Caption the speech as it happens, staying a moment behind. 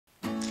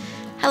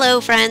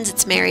Hello friends,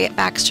 it's Mary at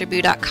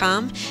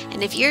BaxterBoo.com,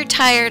 and if you're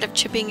tired of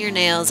chipping your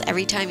nails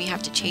every time you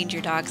have to change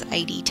your dog's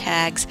ID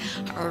tags,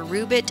 our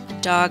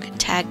Rubit dog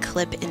tag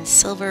clip in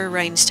silver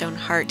rhinestone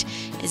heart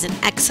is an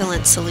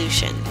excellent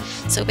solution.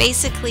 So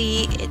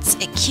basically it's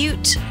a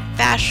cute,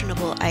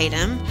 fashionable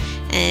item,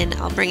 and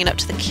I'll bring it up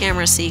to the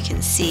camera so you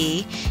can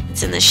see.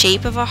 It's in the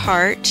shape of a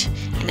heart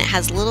and it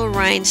has little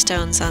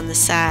rhinestones on the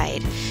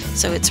side.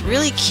 So it's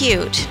really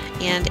cute,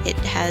 and it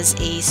has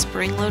a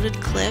spring-loaded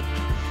clip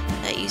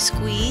that you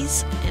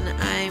squeeze, and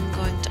I'm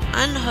going to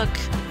unhook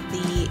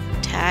the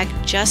tag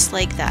just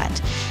like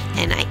that.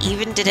 And I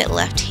even did it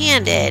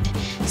left-handed,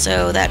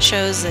 so that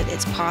shows that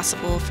it's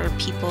possible for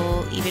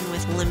people even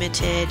with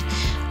limited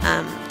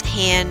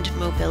hand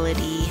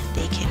mobility,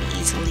 they can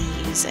easily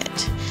use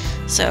it.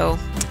 So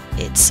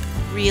it's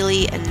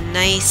really a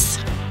nice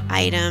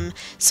item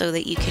so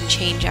that you can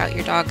change out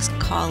your dog's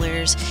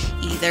collars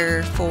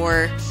either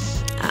for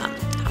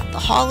the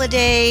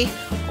holiday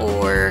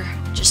or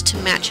just to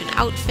match an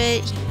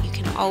outfit. You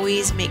can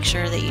always make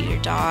sure that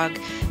your dog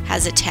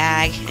has a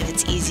tag and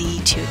it's easy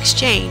to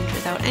exchange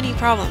without any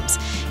problems.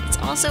 It's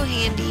also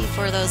handy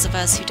for those of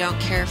us who don't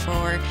care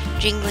for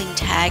jingling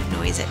tag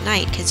noise at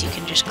night, because you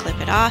can just clip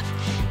it off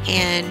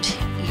and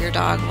your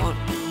dog won't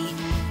be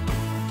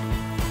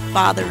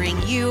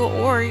bothering you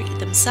or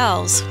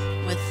themselves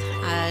with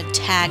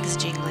tags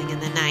jingling in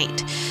the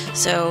night.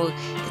 So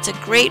it's a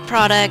great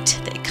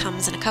product that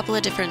comes in a couple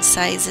of different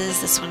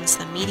sizes. This one's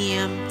the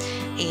medium,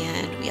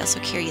 and we also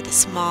carry the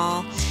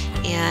small.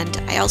 And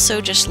I also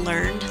just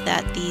learned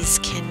that these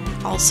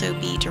can also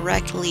be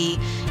directly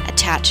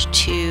attached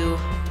to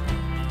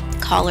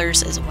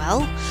collars as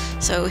well.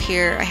 So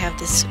here I have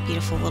this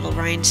beautiful little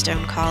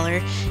rhinestone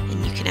collar,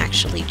 and you can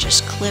actually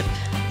just clip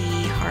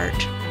the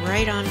heart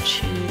right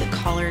onto the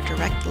collar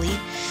directly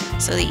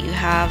so that you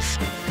have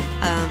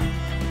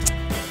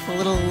a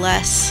little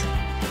less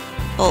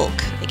bulk,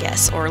 I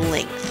guess, or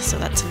length. So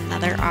that's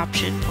another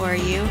option for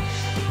you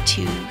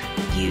to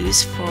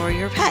use for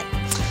your pet,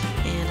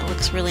 and it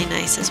looks really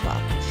nice as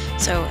well.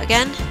 So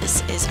again,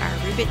 this is our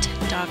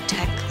Rubit dog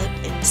tag clip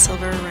in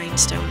silver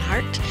rhinestone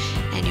heart,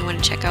 and you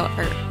want to check out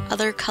our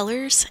other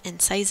colors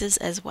and sizes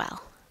as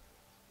well.